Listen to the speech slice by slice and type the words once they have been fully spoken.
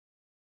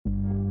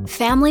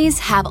Families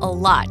have a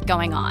lot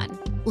going on.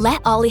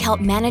 Let Ollie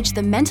help manage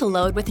the mental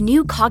load with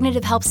new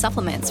cognitive help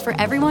supplements for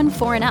everyone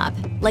 4 and up,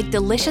 like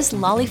delicious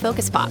Lolly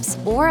Focus Pops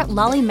or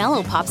Lolly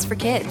Mellow Pops for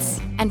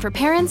kids. And for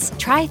parents,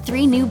 try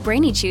 3 new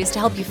Brainy Chews to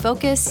help you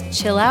focus,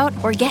 chill out,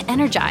 or get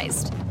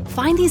energized.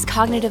 Find these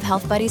cognitive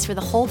health buddies for the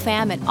whole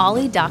fam at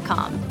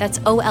ollie.com. That's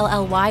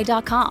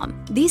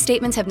OLLY.com. These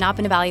statements have not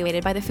been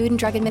evaluated by the Food and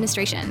Drug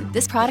Administration.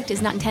 This product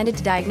is not intended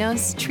to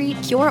diagnose, treat,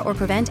 cure, or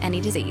prevent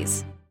any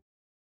disease.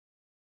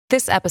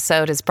 This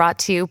episode is brought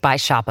to you by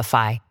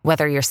Shopify.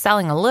 Whether you're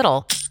selling a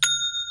little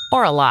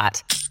or a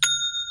lot,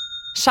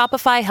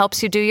 Shopify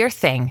helps you do your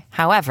thing,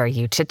 however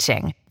you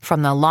cha-ching.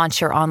 From the launch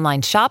your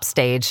online shop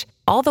stage,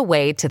 all the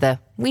way to the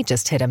we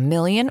just hit 1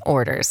 million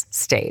orders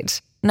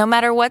stage. No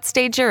matter what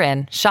stage you're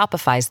in,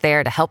 Shopify's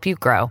there to help you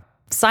grow.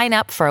 Sign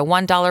up for a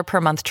 $1 per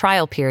month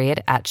trial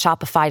period at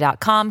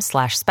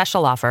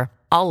shopify.com/special offer,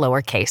 all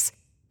lowercase.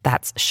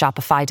 That's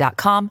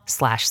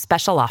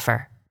shopify.com/special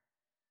offer.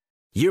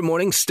 Your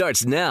morning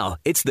starts now.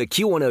 It's the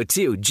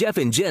Q102 Jeff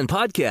and Jen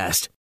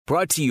podcast,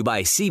 brought to you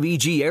by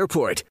CBG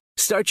Airport.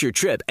 Start your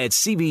trip at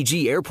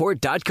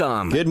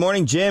CBGAirport.com. Good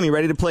morning, Jim. You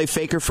ready to play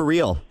Fake or For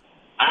Real?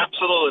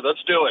 Absolutely.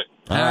 Let's do it.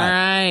 All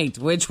right.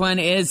 Which one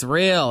is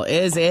real?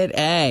 Is it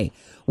A?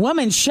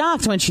 Woman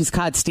shocked when she's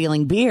caught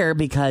stealing beer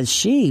because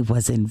she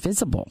was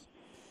invisible.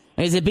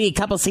 Is it B?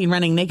 Couple seen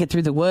running naked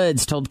through the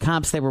woods, told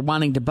cops they were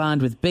wanting to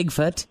bond with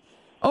Bigfoot.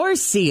 Or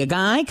C? A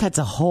guy cuts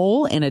a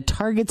hole in a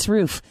Target's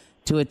roof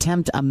to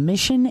attempt a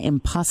Mission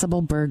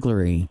Impossible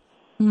burglary.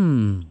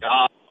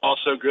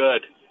 Also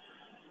good.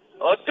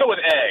 Let's go with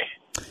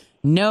A.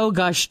 No,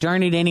 gosh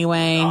darn it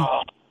anyway.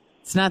 Oh.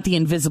 It's not the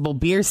invisible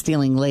beer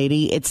stealing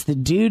lady. It's the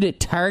dude at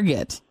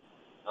Target.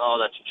 Oh,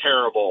 that's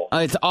terrible. Oh,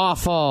 it's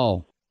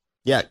awful.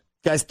 Yeah,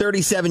 guy's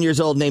 37 years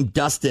old, named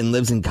Dustin,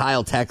 lives in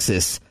Kyle,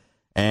 Texas,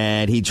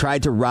 and he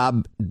tried to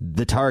rob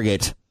the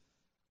Target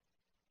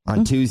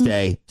on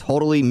Tuesday,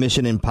 totally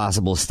Mission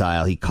Impossible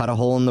style. He cut a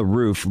hole in the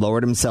roof,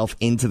 lowered himself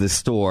into the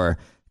store.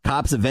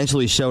 Cops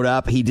eventually showed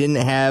up. He didn't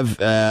have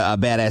a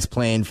badass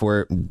plan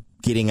for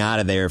getting out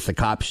of there if the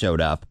cops showed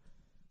up,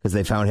 because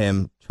they found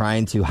him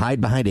trying to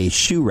hide behind a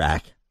shoe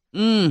rack.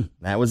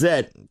 That was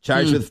it.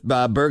 Charged with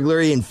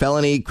burglary and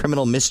felony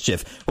criminal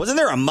mischief. Wasn't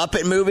there a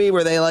Muppet movie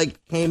where they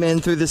came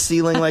in through the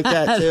ceiling like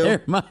that too?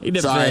 There might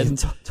have Sorry, been.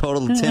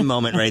 Total Tim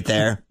moment right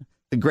there.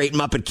 The Great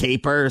Muppet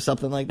Caper or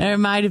something like that. There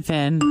might have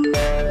been.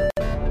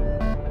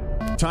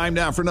 Time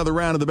now for another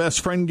round of the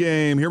best friend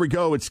game. Here we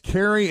go. It's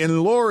Carrie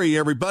and Lori,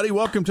 everybody.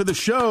 Welcome to the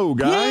show,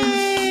 guys.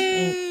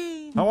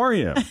 Yay! How are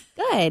you?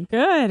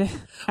 Good.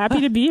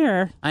 Happy to be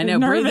here. I know,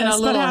 Nervous, breathing a but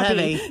little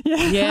happy. heavy.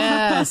 Yeah.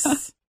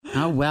 Yes.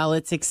 Oh, well,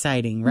 it's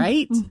exciting,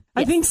 right?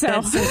 I think so.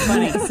 That's so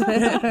funny.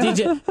 Did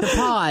you, the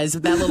pause,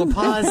 that little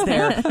pause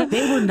there,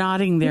 they were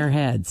nodding their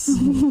heads.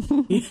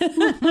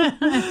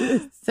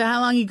 So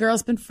how long you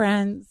girls been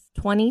friends?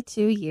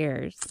 22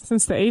 years.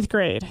 Since the 8th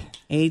grade.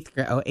 8th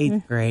grade. Oh,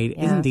 8th grade.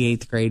 Yeah. Isn't the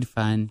 8th grade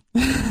fun?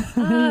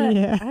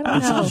 Yeah. I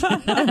don't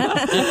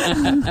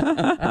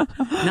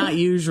know. Not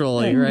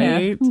usually,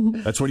 right?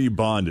 That's when you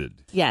bonded.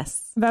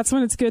 Yes. That's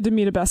when it's good to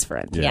meet a best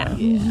friend. Yeah.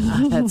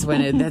 That's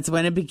when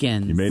it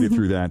begins. You made it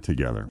through that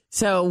together.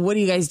 So what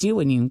do you guys do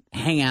when you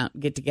hang out,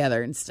 get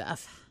together and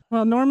stuff?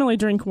 Well, normally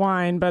drink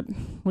wine, but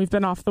we've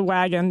been off the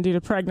wagon due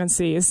to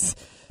pregnancies.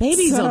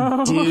 Babies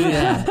will do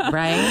that,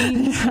 right?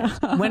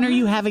 Yeah. When are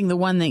you having the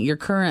one that you're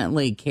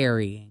currently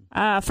carrying?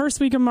 First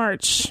week of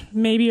March,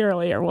 maybe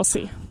earlier. We'll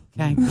see.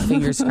 Okay,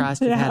 fingers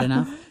crossed you've had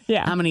enough.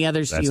 Yeah. How many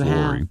others That's do you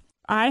Lori. have?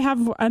 I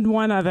have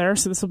one other,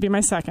 so this will be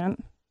my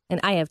second. And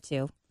I have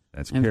 2.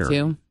 That's I have Carrie.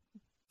 2.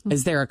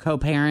 Is there a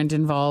co-parent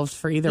involved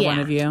for either one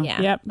of you?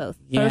 Yeah. Yep. Both.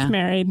 Yeah. Both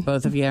married.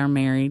 Both of you are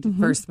married.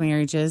 First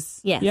marriages?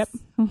 Yes. Yep.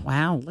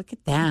 Wow, look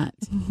at that.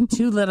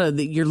 Too little.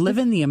 You're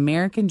living the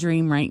American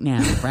dream right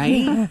now,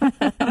 right?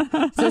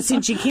 So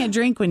since you can't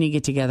drink when you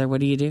get together,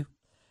 what do you do?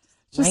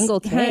 Just Wrangle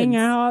kids. hang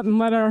out and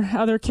let our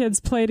other kids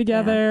play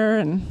together.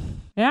 And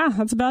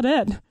that's about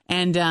it.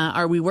 And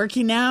are we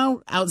working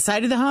now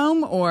outside of the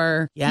home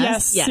or?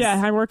 Yes. Yes.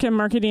 Yeah, I work in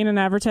marketing and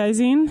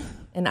advertising.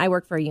 And I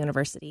work for a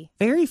university.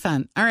 Very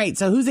fun. All right,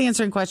 so who's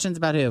answering questions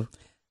about who?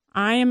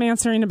 I am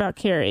answering about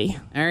Carrie.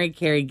 All right,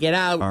 Carrie, get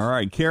out. All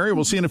right, Carrie,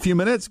 we'll see you in a few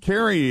minutes.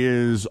 Carrie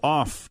is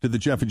off to the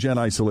Jeff and Jen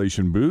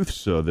isolation booth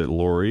so that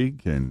Lori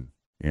can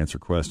answer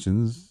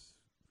questions,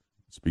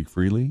 speak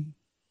freely,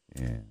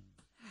 and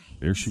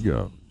there she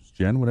goes.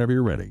 Jen, whenever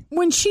you're ready.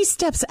 When she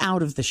steps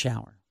out of the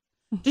shower,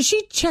 does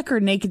she check her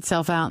naked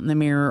self out in the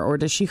mirror or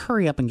does she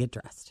hurry up and get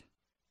dressed?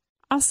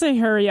 I'll say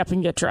hurry up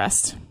and get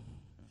dressed.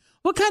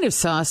 What kind of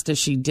sauce does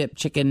she dip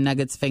chicken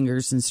nuggets,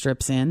 fingers, and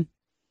strips in?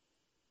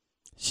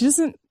 She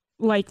doesn't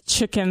like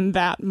chicken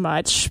that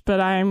much,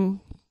 but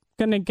I'm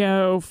going to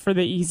go for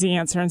the easy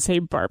answer and say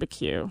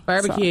barbecue.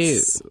 Barbecue.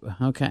 sauce.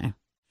 Okay.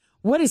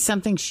 What is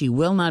something she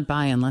will not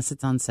buy unless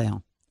it's on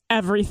sale?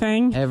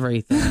 Everything.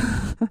 Everything.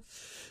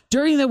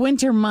 During the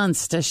winter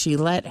months, does she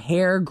let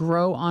hair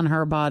grow on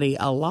her body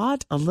a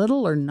lot, a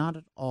little, or not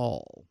at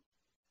all?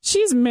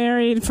 She's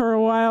married for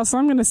a while, so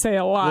I'm going to say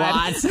a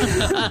lot.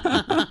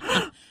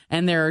 And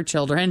And there are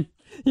children.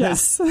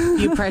 Yes.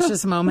 Few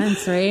precious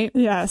moments, right?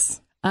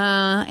 Yes.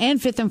 And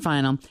fifth and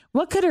final,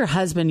 what could her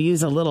husband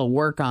use a little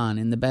work on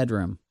in the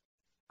bedroom?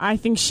 I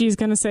think she's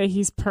going to say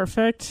he's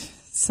perfect.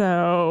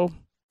 So,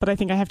 but I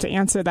think I have to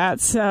answer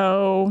that.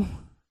 So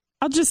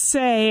I'll just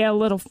say a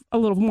little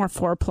more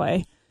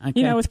foreplay. Okay.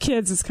 You know, with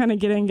kids, it's kind of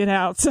get in, get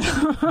out. So.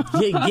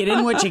 Get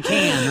in what you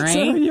can, right?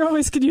 So you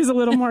always could use a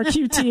little more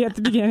QT at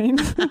the beginning.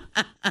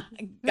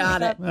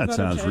 Got it. That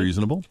sounds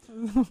reasonable.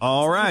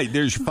 All right,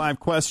 there's your 5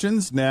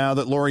 questions. Now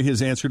that Lori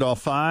has answered all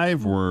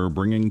 5, we're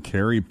bringing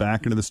Carrie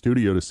back into the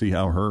studio to see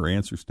how her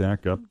answers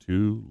stack up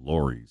to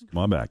Lori's. Come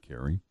on back,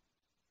 Carrie.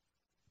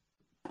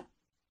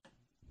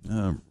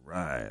 All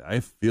right,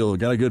 I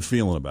got a good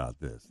feeling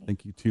about this. I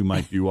think you two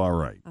might do all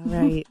right. All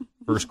right.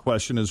 First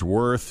question is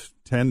worth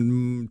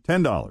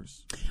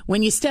 $10.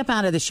 When you step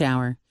out of the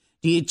shower,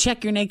 do you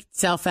check your naked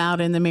self out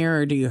in the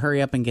mirror or do you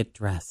hurry up and get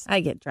dressed? I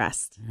get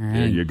dressed. All right.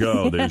 There you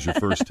go. There's your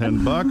first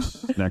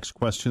 $10. Next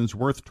question's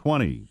worth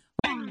 $20.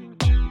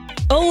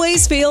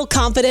 Always feel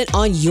confident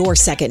on your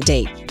second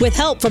date. With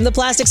help from the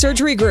Plastic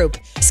Surgery Group.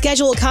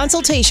 Schedule a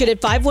consultation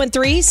at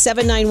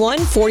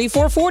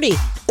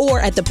 513-791-4440 or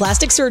at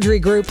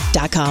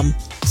theplasticsurgerygroup.com.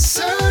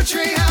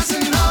 Surgery has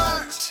an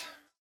art.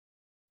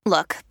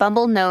 Look,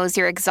 Bumble knows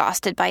you're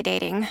exhausted by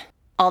dating.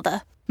 All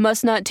the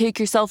must not take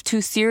yourself too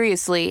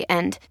seriously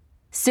and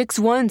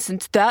 6'1"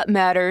 since that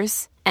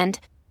matters. And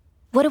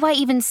what do I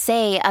even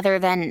say other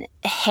than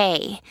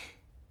hey?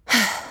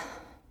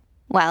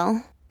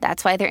 Well,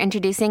 that's why they're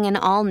introducing an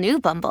all-new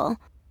Bumble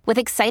with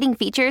exciting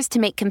features to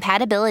make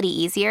compatibility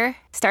easier,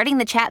 starting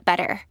the chat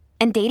better,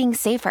 and dating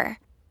safer.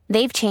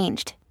 They've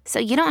changed, so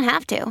you don't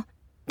have to.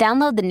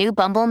 Download the new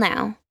Bumble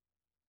now.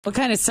 What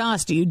kind of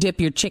sauce do you dip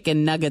your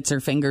chicken nuggets or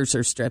fingers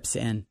or strips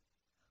in?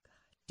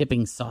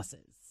 Dipping sauces.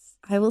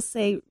 I will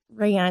say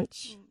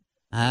ranch.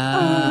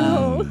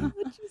 Oh.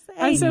 What'd you say?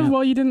 I said,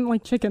 well, you didn't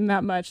like chicken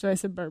that much. So I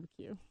said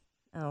barbecue.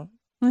 Oh,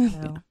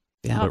 no.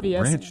 Yeah. But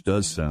Obvious ranch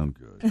does sound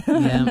good.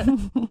 Yeah.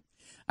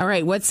 All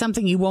right. What's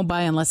something you won't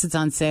buy unless it's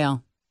on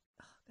sale?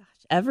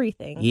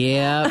 Everything.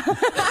 Yeah.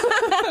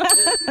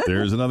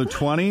 There's another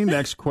 20.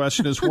 Next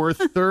question is worth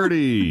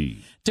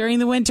 30. During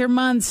the winter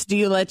months, do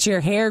you let your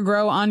hair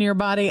grow on your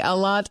body a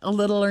lot, a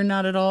little, or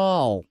not at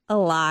all? A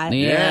lot.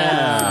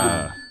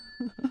 Yeah.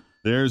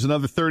 There's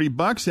another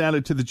 $30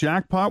 added to the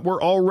jackpot. We're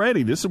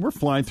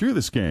flying through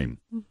this game.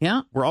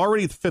 Yeah. We're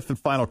already at the fifth and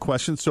final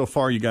question. So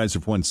far, you guys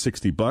have won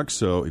 $60.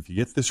 So if you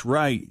get this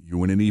right, you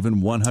win an even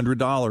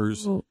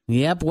 $100.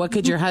 Yep. What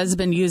could your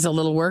husband use a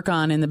little work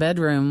on in the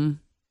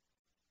bedroom?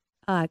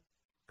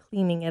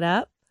 Cleaning it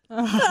up.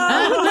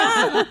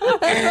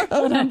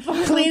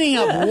 Cleaning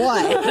up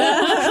what?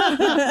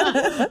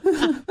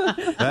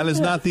 That is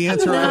not the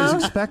answer I was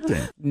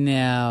expecting.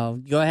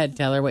 No. Go ahead,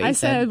 tell her what you I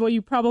said, well,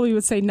 you probably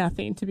would say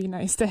nothing to be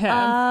nice to him.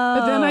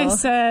 But then I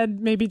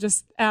said maybe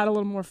just add a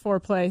little more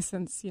foreplay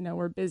since,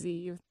 we're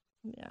busy with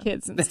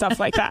kids and stuff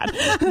like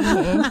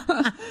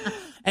that.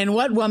 And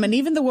what woman,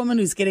 even the woman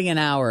who's getting an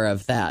hour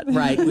of that,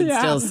 right, would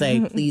still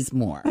say, please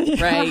more,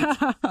 right?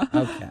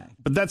 Okay.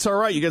 But that's all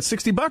right. You got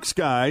 $60,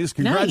 guys.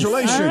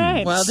 Congratulations. Nice. All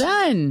right. Well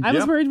done. I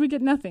was worried we'd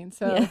get nothing,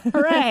 so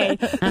hooray.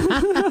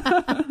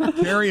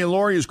 Carrie and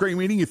Lori, it was great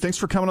meeting you. Thanks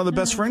for coming on the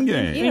Best Friend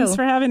Game. Thanks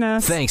for having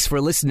us. Thanks for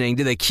listening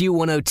to the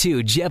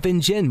Q102 Jeff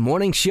and Jen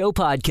Morning Show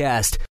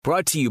podcast,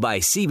 brought to you by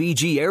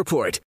CBG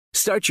Airport.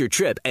 Start your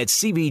trip at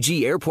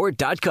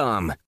CBGAirport.com.